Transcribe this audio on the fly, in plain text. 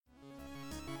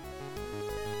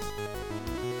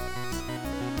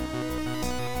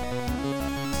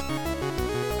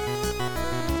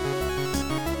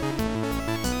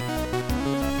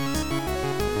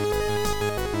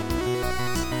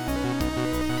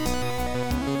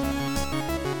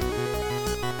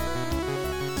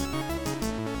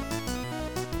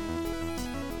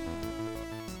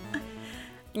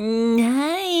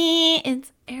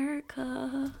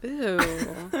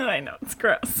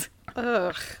gross.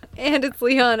 Ugh. And it's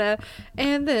Liana.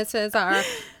 And this is our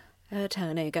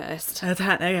Tiny Ghost. A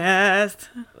tiny ghost.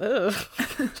 Ugh.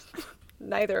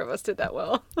 Neither of us did that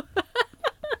well.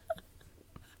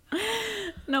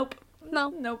 Nope. No.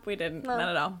 Nope, we didn't. No. Not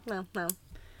at all. No.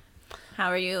 How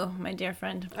are you, my dear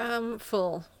friend?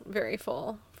 Full. Very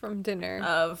full from dinner.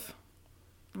 Of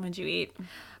what'd you eat?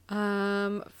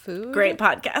 Food. Great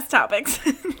podcast topics.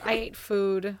 I ate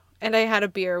food. And I had a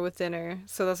beer with dinner.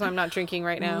 So that's why I'm not drinking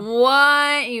right now.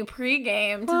 What? You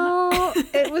pre-gamed? Well,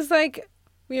 it was like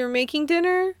we were making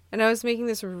dinner. And I was making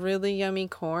this really yummy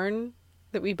corn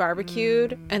that we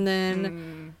barbecued. And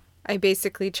then I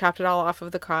basically chopped it all off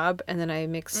of the cob. And then I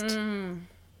mixed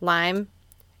lime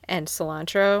and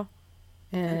cilantro.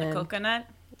 And the coconut?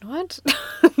 What?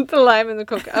 The lime and the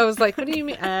coconut. I was like, what do you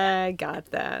mean? I got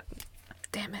that.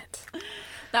 Damn it.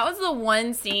 That was the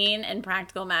one scene in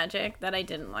Practical Magic that I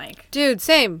didn't like. Dude,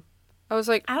 same. I was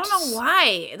like, I don't know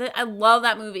why. I love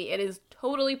that movie. It is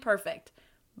totally perfect.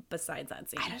 Besides that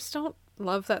scene. I just don't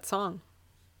love that song.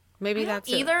 Maybe that's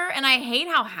either. And I hate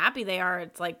how happy they are.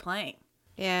 It's like playing.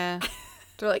 Yeah.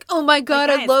 They're like, oh my God,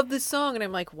 Like, I guys, love this song. And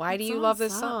I'm like, why do you song love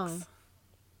this sucks. song?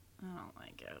 I don't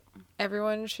like it.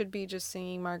 Everyone should be just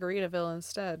singing Margaritaville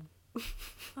instead.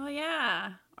 Oh,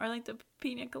 yeah. Or like the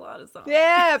Pina Colada song.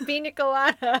 Yeah, Pina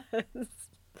Coladas.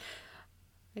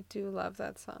 I do love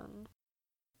that song.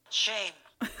 Shame.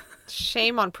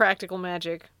 Shame on Practical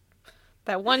Magic.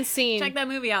 That one scene. Check that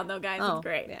movie out, though, guys. Oh, It's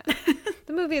great. Yeah.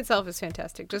 The movie itself is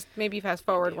fantastic. Just maybe fast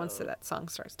forward once that song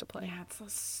starts to play. Yeah, it's so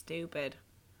stupid.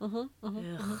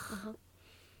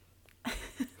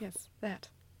 Yes, that.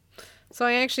 So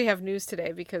I actually have news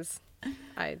today because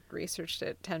I researched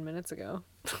it 10 minutes ago.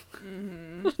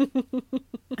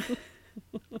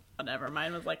 Whatever.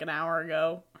 Mine was like an hour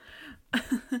ago.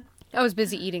 I was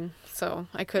busy eating, so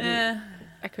I couldn't.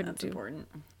 I couldn't That's do. important.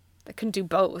 I couldn't do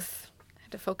both. I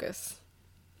had to focus.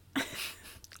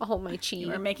 All my chi. You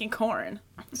were making corn.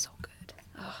 So good.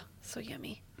 Oh, so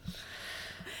yummy.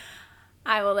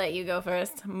 I will let you go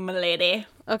first, milady.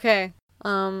 Okay.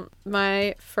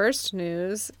 My first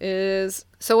news is,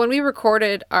 so when we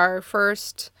recorded our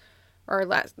first, or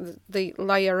last, the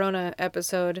La Llorona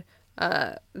episode,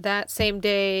 that same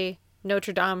day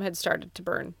Notre Dame had started to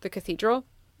burn, the cathedral.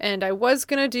 And I was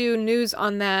going to do news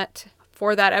on that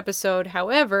for that episode.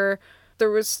 However,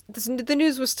 the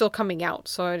news was still coming out,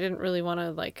 so I didn't really want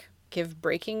to give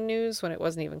breaking news when it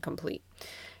wasn't even complete.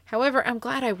 However, I'm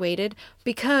glad I waited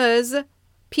because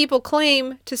people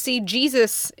claim to see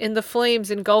Jesus in the flames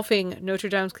engulfing Notre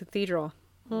Dame's cathedral.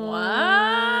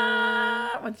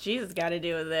 What? What's Jesus got to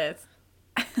do with this?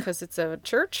 Because it's a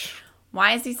church?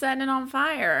 Why is he setting it on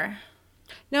fire?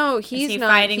 No, Is he's he not.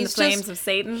 fighting He's the flames just, of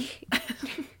Satan?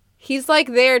 He's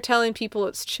there telling people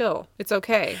it's chill. It's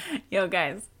okay. Yo,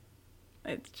 guys.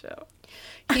 It's chill.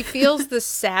 He feels the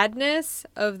sadness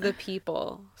of the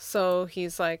people. So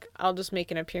he's like, I'll just make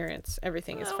an appearance.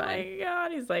 Everything is fine. Oh my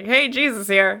God. He's like, hey, Jesus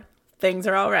here. Things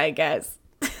are all right, guys.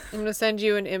 I'm going to send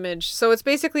you an image. So it's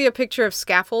basically a picture of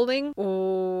scaffolding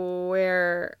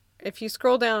where if you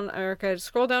scroll down, Erica,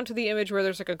 scroll down to the image where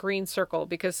there's a green circle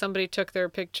because somebody took their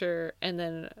picture and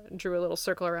then drew a little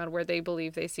circle around where they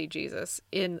believe they see Jesus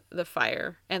in the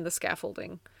fire and the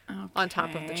scaffolding on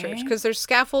top of the church. Because there's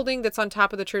scaffolding that's on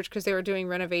top of the church because they were doing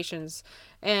renovations.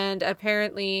 And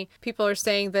apparently people are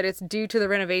saying that it's due to the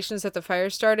renovations that the fire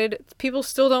started. People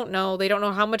still don't know. They don't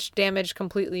know how much damage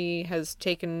completely has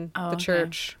taken the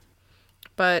church.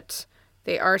 But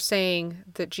they are saying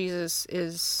that Jesus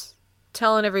is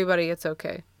telling everybody it's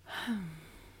okay.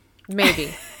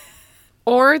 Maybe.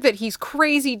 Or that he's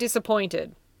crazy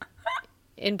disappointed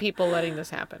in people letting this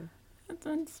happen. It's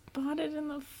been spotted in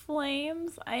the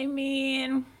flames. I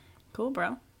mean, cool,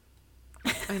 bro.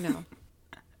 I know.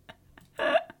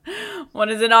 What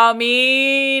does it all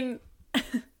mean?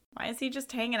 Why is he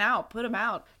just hanging out? Put him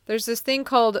out. There's this thing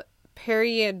called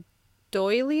pareidolia?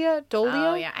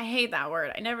 Oh, yeah. I hate that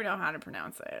word. I never know how to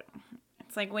pronounce it.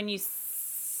 It's like when you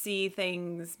see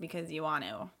things because you want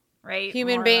to, right?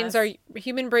 Human brains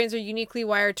are uniquely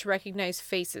wired to recognize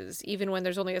faces. Even when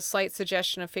there's only a slight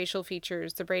suggestion of facial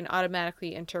features, the brain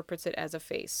automatically interprets it as a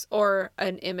face or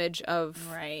an image of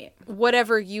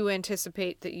whatever you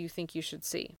anticipate that you think you should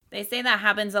see. They say that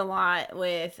happens a lot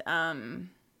with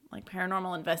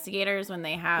paranormal investigators when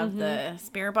they have the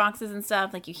spirit boxes and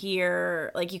stuff. Like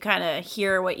you kind of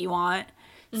hear what you want.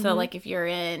 So if you're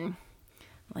in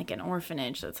an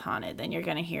orphanage that's haunted, then you're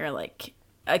gonna hear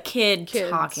a kids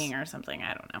talking or something.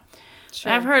 I don't know. Sure.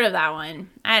 But I've heard of that one.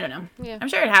 I don't know. Yeah. I'm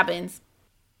sure it happens.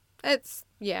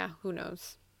 Who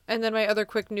knows. And then my other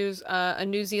quick news, a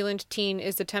New Zealand teen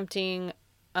is attempting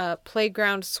a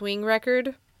playground swing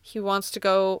record. He wants to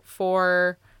go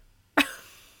for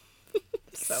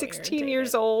 16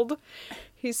 years old.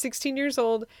 He's 16 years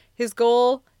old. His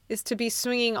goal is to be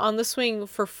swinging on the swing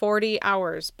for 40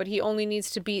 hours, but he only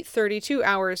needs to beat 32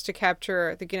 hours to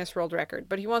capture the Guinness World Record.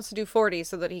 But he wants to do 40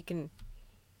 so that he can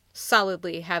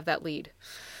solidly have that lead.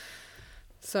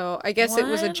 So I guess it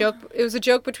was a joke. It was a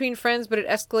joke between friends, but it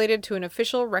escalated to an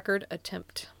official record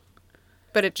attempt.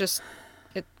 But it just,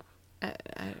 I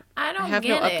have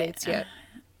no updates yet.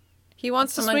 He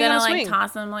wants to swing on a swing.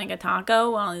 Toss him like a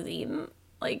taco while he's eating,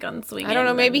 like on swinging. I don't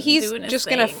know. Maybe he's just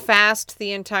gonna fast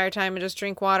the entire time and just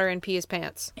drink water and pee his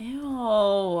pants.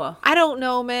 Ew. I don't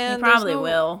know, man. He probably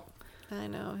will. I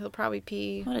know. He'll probably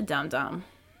pee. What a dum-dum.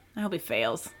 I hope he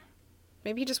fails.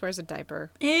 Maybe he just wears a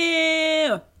diaper.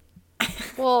 Ew.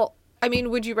 Well, I mean,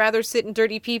 would you rather sit in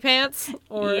dirty pee pants?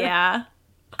 Or yeah.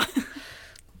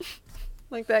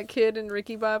 Like that kid in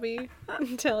Ricky Bobby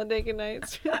in Talladega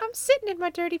Nights. I'm sitting in my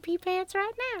dirty pee pants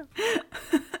right now.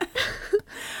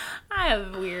 I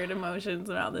have weird emotions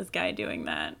about this guy doing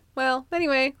that. Well,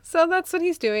 anyway, so that's what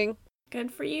he's doing.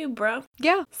 Good for you, bro.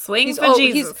 Yeah. Swing for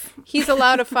Jesus. He's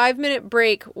allowed a 5-minute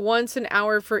break once an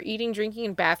hour for eating, drinking,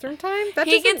 and bathroom time? That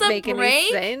doesn't make any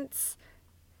sense.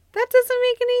 That doesn't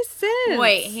make any sense.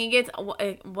 Wait, he gets,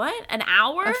 what? An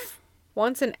hour?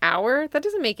 Once an hour? That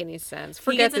doesn't make any sense.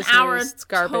 Forget this hour news. It's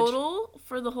garbage. Total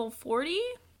for the whole 40?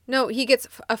 No, he gets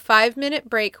a 5-minute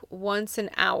break once an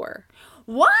hour.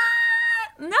 What?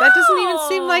 No! That doesn't even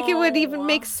seem like it would even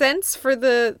make sense for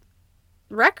the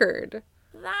record.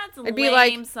 That's lame. It'd be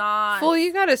like, sauce. Fool,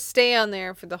 you gotta stay on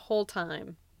there for the whole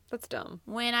time. That's dumb.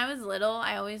 When I was little,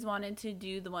 I always wanted to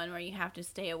do the one where you have to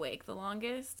stay awake the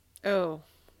longest. Oh,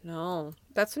 no.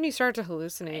 That's when you start to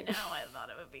hallucinate. I know, I thought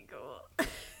it would be cool.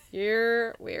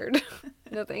 You're weird.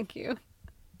 No, thank you.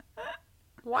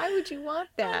 Why would you want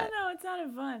that? I don't know, it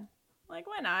sounded fun. Like,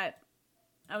 why not?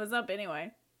 I was up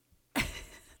anyway.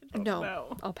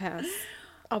 No, I'll pass.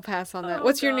 I'll pass on that.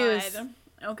 What's your news?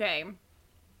 Okay.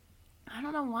 I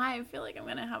don't know why. I feel like I'm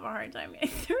going to have a hard time getting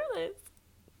through this.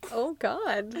 Oh,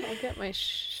 God. I'll get my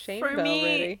shame bell ready. For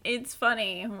me, it's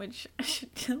funny, which should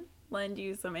lend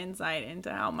you some insight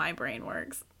into how my brain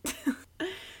works.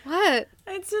 What?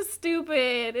 It's just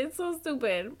stupid. It's so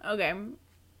stupid. Okay.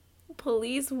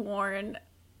 Police warn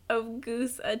of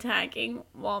goose attacking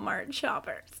Walmart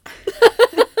shoppers.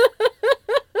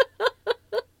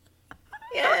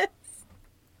 Yes.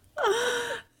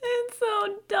 It's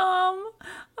so dumb.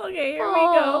 Okay, here we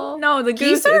go. No, the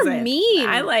geese are mean.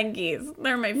 I like geese.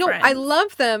 They're my friends. No, I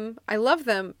love them. I love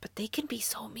them, but they can be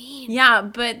so mean. Yeah,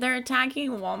 but they're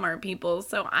attacking Walmart people,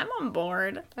 so I'm on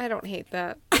board. I don't hate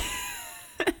that.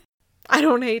 I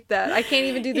don't hate that. I can't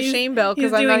even do the shame bell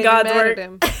because I'm not even God's mad at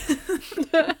him.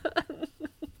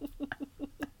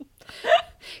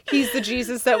 He's the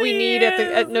Jesus that we need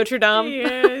at Notre Dame.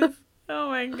 Yes. Oh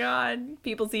my God.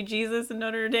 People see Jesus in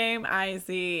Notre Dame. I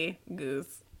see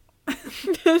Goose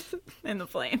in the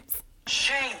flames.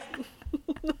 Shame.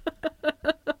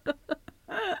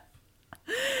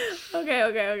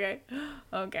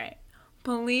 Okay.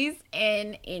 Police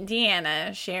in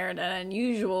Indiana shared an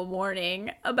unusual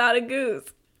warning about a goose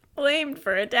blamed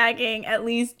for attacking at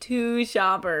least 2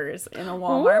 shoppers in a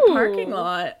Walmart parking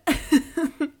lot.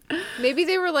 Maybe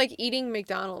they were like eating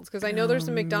McDonald's because I know there's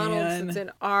a McDonald's that's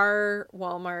in our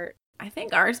Walmart. I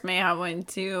think ours may have one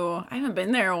too. I haven't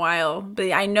been there a while,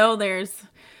 but I know there's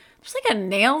like a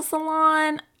nail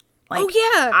salon. Like,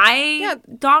 eye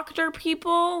doctor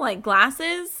people, like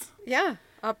glasses. Yeah.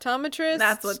 Optometrists.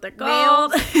 That's what they're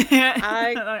called.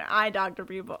 Eye doctor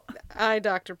people. Eye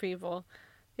doctor people.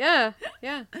 Yeah.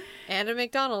 And a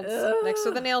McDonald's next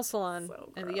to the nail salon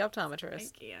and the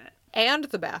optometrist. I can't. And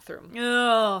the bathroom.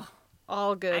 Ugh.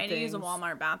 All good I had to use a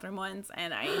Walmart bathroom once,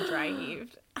 and I dry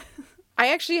heaved.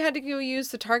 I actually had to go use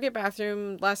the Target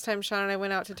bathroom last time Sean and I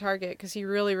went out to Target because he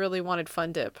really, really wanted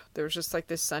Fun Dip. There was just like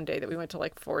this Sunday that we went to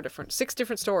like 6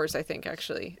 different stores, I think,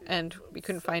 actually, and we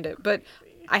couldn't find it. But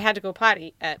I had to go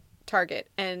potty at Target,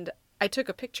 and I took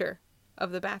a picture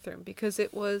of the bathroom because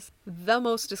it was the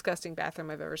most disgusting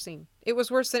bathroom I've ever seen. It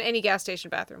was worse than any gas station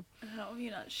bathroom. How have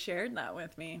you not shared that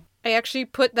with me? I actually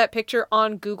put that picture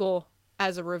on Google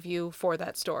as a review for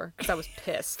that store because I was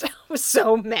pissed. I was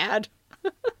so mad.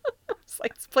 It's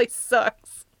like, this place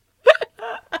sucks.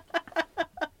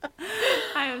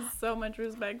 I have so much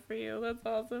respect for you. That's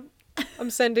awesome. I'm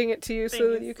sending it to you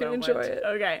so that you can enjoy it.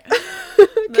 Okay.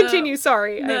 Continue.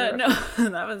 Sorry. No,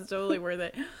 that was totally worth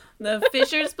it. The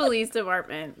Fishers Police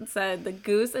Department said the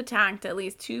goose attacked at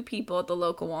least 2 people at the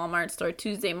local Walmart store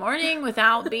Tuesday morning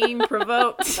without being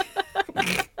provoked.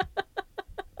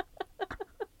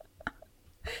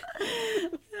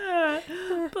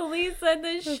 Police said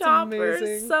the That's shopper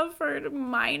amazing. suffered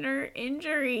minor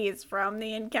injuries from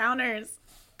the encounters.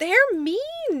 They're mean,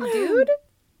 dude.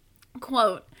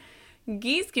 Quote,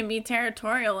 geese can be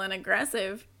territorial and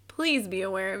aggressive. Please be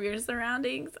aware of your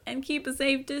surroundings and keep a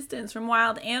safe distance from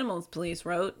wild animals, police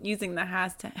wrote, using the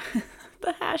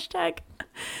hashtag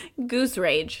goose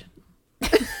rage.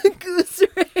 Goose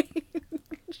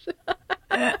rage.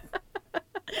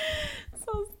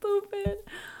 So stupid.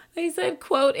 They said,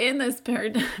 quote, in this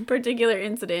particular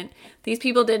incident, these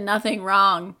people did nothing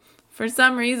wrong. For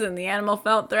some reason, the animal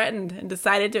felt threatened and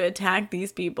decided to attack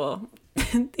these people.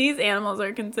 These animals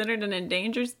are considered an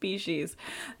endangered species.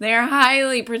 They are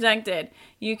highly protected.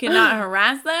 You cannot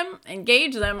harass them,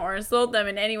 engage them, or assault them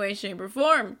in any way, shape, or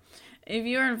form. If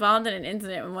you are involved in an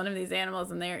incident with one of these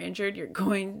animals and they are injured, you're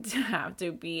going to have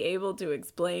to be able to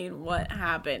explain what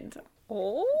happened.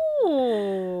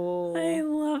 Oh. I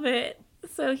love it.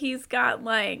 So he's got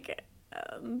like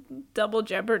double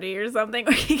jeopardy or something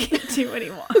where he can do what he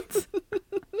wants.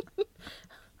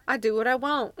 I do what I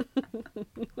want.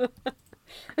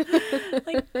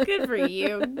 Like, good for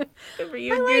you. Good for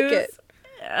you, I Goose. like it.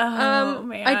 Oh,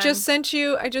 man. I just sent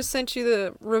you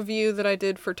the review that I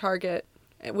did for Target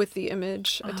with the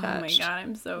image attached. Oh my god,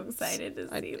 I'm so excited to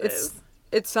see this.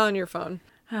 It's on your phone.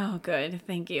 Oh, good.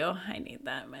 Thank you. I need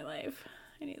that in my life.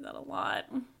 I need that a lot.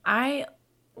 I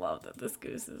love that this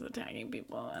goose is attacking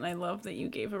people, and I love that you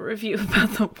gave a review about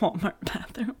the Walmart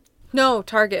bathroom. No,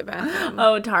 Target bathroom.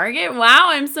 Oh, Target? Wow,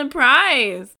 I'm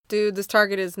surprised. Dude, this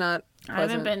Target is not I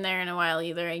pleasant. haven't been there in a while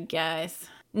either, I guess.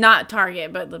 Not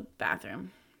Target, but the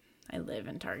bathroom. I live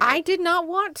in Target. I did not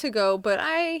want to go, but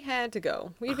I had to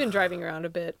go. We've been driving around a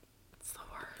bit. It's the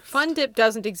worst. Fun Dip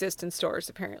doesn't exist in stores,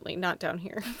 apparently. Not down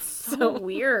here. So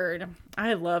weird.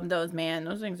 I love those, man.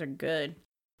 Those things are good.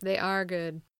 They are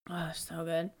good. Oh, so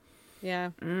good.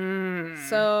 Yeah. Mm.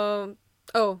 So,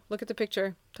 oh, look at the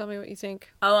picture. Tell me what you think.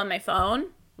 Oh, on my phone?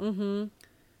 Mm-hmm.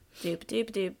 Doop,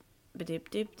 doop, doop. Ba-doop,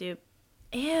 doop, doop.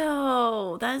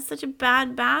 Ew, that is such a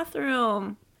bad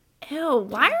bathroom. Ew,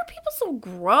 why are people so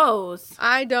gross?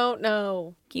 I don't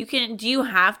know. Do you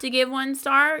have to give 1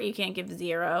 star? You can't give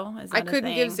 0? Is that I a couldn't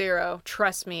thing? give 0.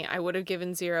 Trust me, I would have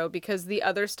given 0 because the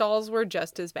other stalls were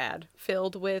just as bad.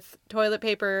 Filled with toilet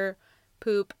paper,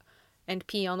 poop, and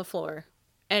pee on the floor.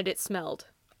 And it smelled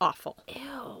awful.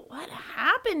 Ew, what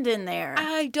happened in there?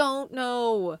 I don't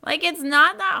know. Like, it's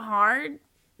not that hard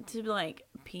to, like,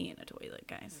 pee in a toilet,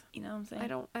 guys. You know what I'm saying? I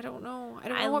don't know. I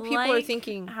don't know what people are like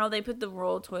thinking. how they put the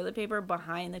roll of toilet paper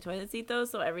behind the toilet seat, though,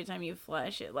 so every time you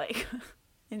flush, it, like,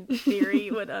 in theory,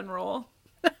 would unroll.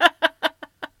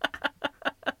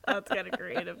 That's kind of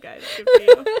creative, guys. Good for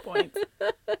you. Points.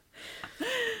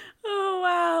 Oh,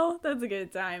 wow. That's a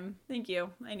good time. Thank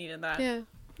you. I needed that. Yeah,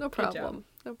 no Good job. problem.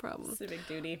 No problem. Civic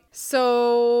duty.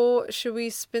 So, should we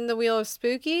spin the wheel of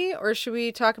spooky, or should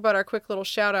we talk about our quick little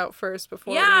shout out first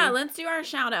before? Yeah, let's do our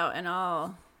shout out, and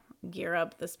I'll gear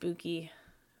up the spooky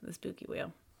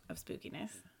wheel of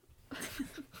spookiness.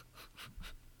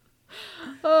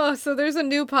 Oh, so there's a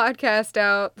new podcast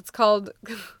out. It's called,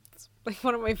 it's like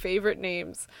one of my favorite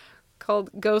names, called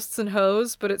Ghosts and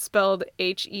Hoes, but it's spelled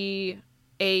Heaux,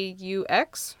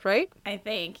 right? I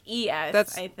think ES.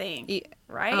 That's I think E-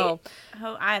 right. oh.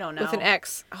 I don't know. With an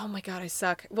X. Oh my god, I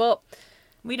suck. Well,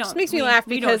 We it don't. just makes me we- laugh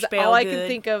we don't because spell all I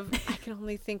good. can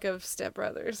only think of Step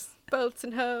Brothers, Boats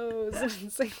and Hoes.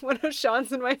 It's like one of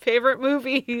Sean's and my favorite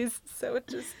movies. So it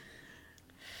just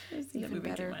It's even moving too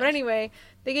better. much. But anyway,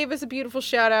 they gave us a beautiful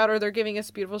shout out, or they're giving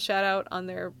us a beautiful shout out on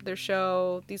their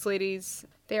show. These ladies,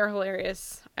 they are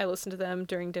hilarious. I listen to them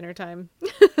during dinner time.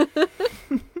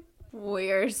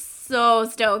 We're so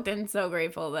stoked and so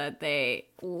grateful that they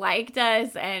liked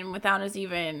us and without us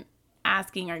even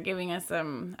asking or giving us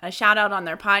a shout out on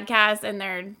their podcast.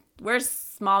 And we're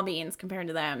small beans compared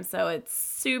to them, so it's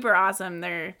super awesome.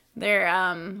 We're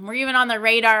even on their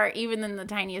radar, even in the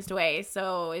tiniest way.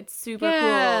 So it's super cool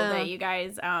that you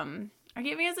guys are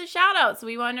giving us a shout out. So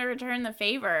we wanted to return the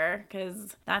favor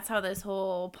because that's how this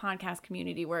whole podcast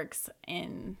community works,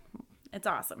 and it's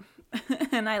awesome.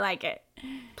 And I like it.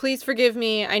 Please forgive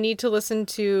me. I need to listen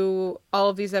to all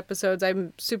of these episodes.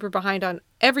 I'm super behind on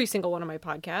every single one of my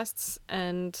podcasts,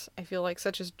 and I feel like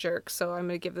such a jerk, so I'm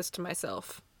going to give this to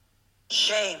myself.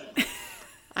 Shame.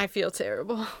 I feel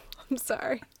terrible. I'm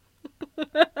sorry.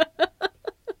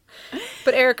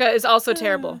 But Erica is also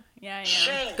terrible. Yeah.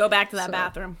 Shame. Go back to that So-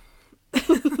 bathroom.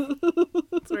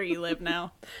 That's where you live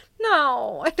now.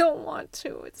 No, I don't want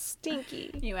to. It's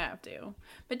stinky. You have to.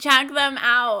 But check them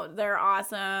out. They're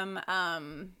awesome.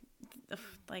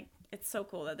 Like, it's so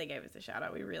cool that they gave us a shout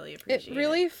out. We really appreciate it. It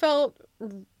really felt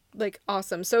like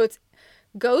awesome. So it's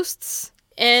Ghosts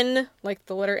N, like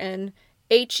the letter N,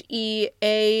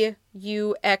 Heauxs.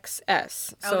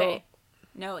 So Okay.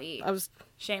 No E.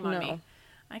 Shame on me.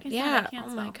 Like I said, I can't oh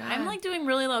spell. my God. I'm like doing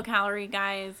really low calorie,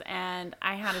 guys, and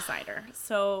I had a cider.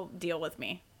 So deal with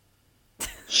me.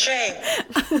 Shame.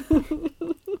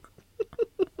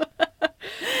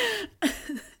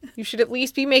 You should at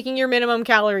least be making your minimum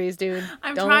calories, dude.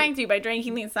 I'm trying to by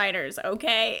drinking these ciders,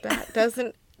 okay? That's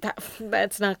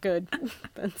not good.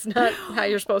 That's not how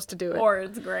you're supposed to do it. Or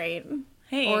it's great.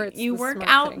 Hey, Or it's you the work smart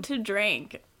out thing. to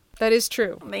drink. That is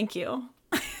true. Thank you.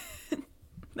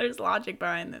 There's logic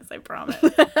behind this, I promise.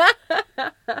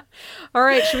 All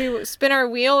right, should we spin our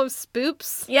wheel of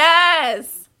spoops?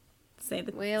 Yes! Say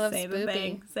the Wheel of say the spoopy.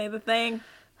 thing. Say the thing.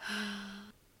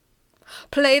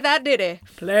 Play that ditty.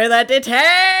 Play that ditty!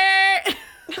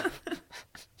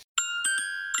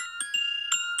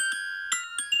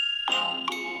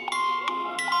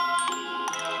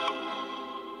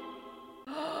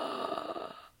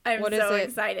 I'm What is so it?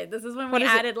 excited. This is one What we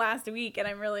is it? added last week, and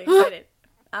I'm really excited.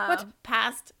 What?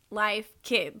 Past life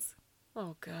kids.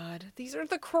 Oh, God. These are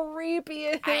the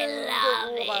creepiest. I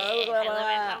love it. I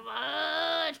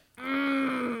love it so much.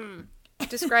 Mm.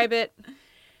 Describe it.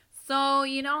 So,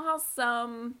 you know how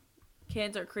some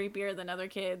kids are creepier than other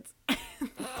kids?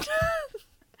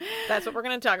 That's what we're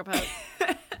going to talk about.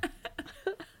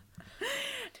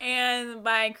 And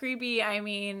by creepy, I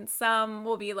mean some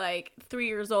will be like 3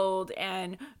 years old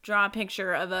and draw a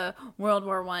picture of a World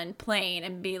War I plane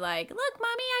and be like, look,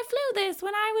 mommy, I flew this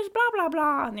when I was blah, blah,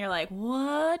 blah. And you're like,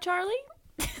 what, Charlie?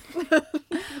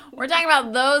 We're talking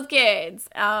about those kids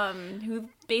who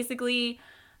basically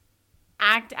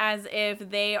act as if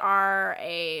they are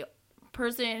a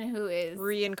person who is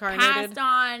Reincarnated. passed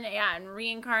on, and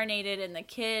reincarnated, and the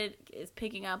kid is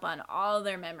picking up on all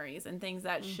their memories and things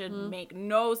that should make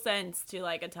no sense to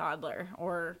like a toddler,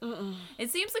 or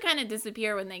it seems to kind of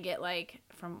disappear when they get like,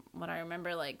 from what I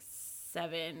remember, like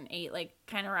 7, 8, like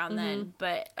kind of around then.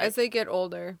 But As they get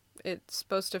older, it's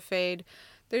supposed to fade.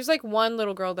 There's like one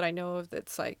little girl that I know of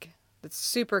that's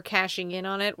super cashing in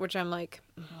on it, which I'm like,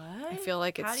 what? I feel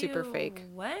like it's How do super you- fake.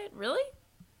 What? Really?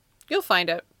 You'll find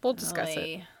it. We'll discuss it.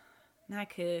 Really? Not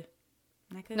could.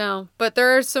 No, but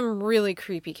there are some really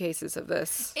creepy cases of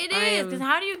this. It is, because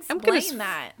how do you I'm explain gonna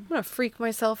that? I'm gonna freak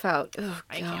myself out. Oh,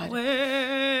 I God. can't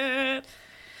wait.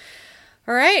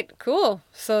 All right, cool.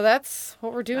 So that's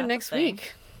what we're doing That's next the thing.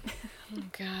 week. Oh,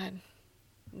 God.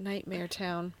 Nightmare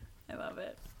Town. I love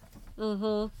it.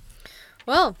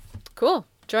 Well, cool.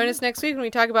 Join us next week when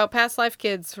we talk about past life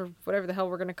kids, or whatever the hell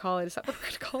we're going to call it. Is that what we're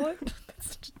going to call it? That's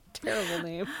such a terrible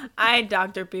name. I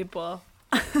doctor people.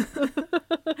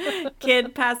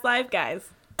 Kid past life guys.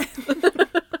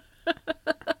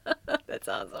 That's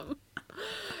awesome.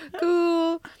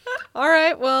 Cool. All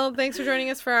right. Well, thanks for joining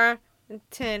us for our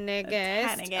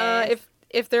Tenegast.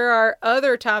 If there are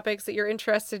other topics that you're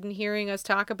interested in hearing us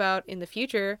talk about in the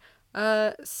future,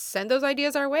 send those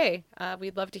ideas our way.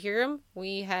 We'd love to hear them.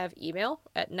 We have email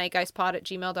at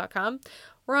nightguyspod@gmail.com.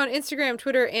 We're on Instagram,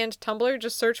 Twitter, and Tumblr.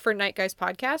 Just search for Night Guys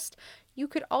Podcast. You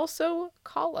could also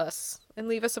call us and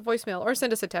leave us a voicemail or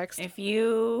send us a text. If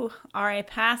you are a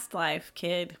past life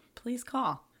kid, please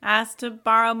call. Ask to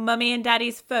borrow mommy and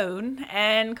daddy's phone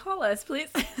and call us, please.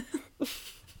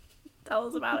 Tell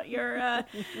us about your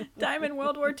time in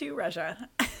World War II Russia.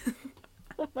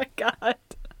 Oh my God.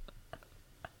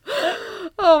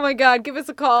 Oh my God. Give us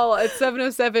a call at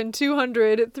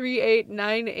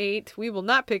 707-200-3898. We will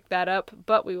not pick that up,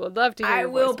 but we would love to hear I your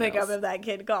will pick voicemails. up if that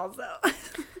kid calls, though.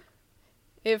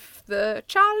 If the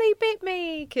Charlie bit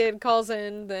me kid calls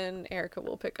in, then Erica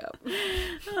will pick up.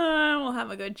 We'll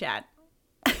have a good chat.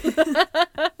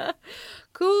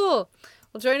 Cool.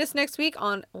 Well, join us next week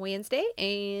on Wednesday,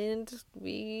 and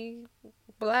we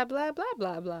blah, blah, blah,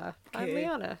 blah, blah. I'm Okay.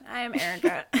 Liana. I am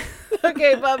Erica.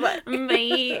 Okay, bye-bye.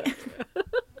 Bye.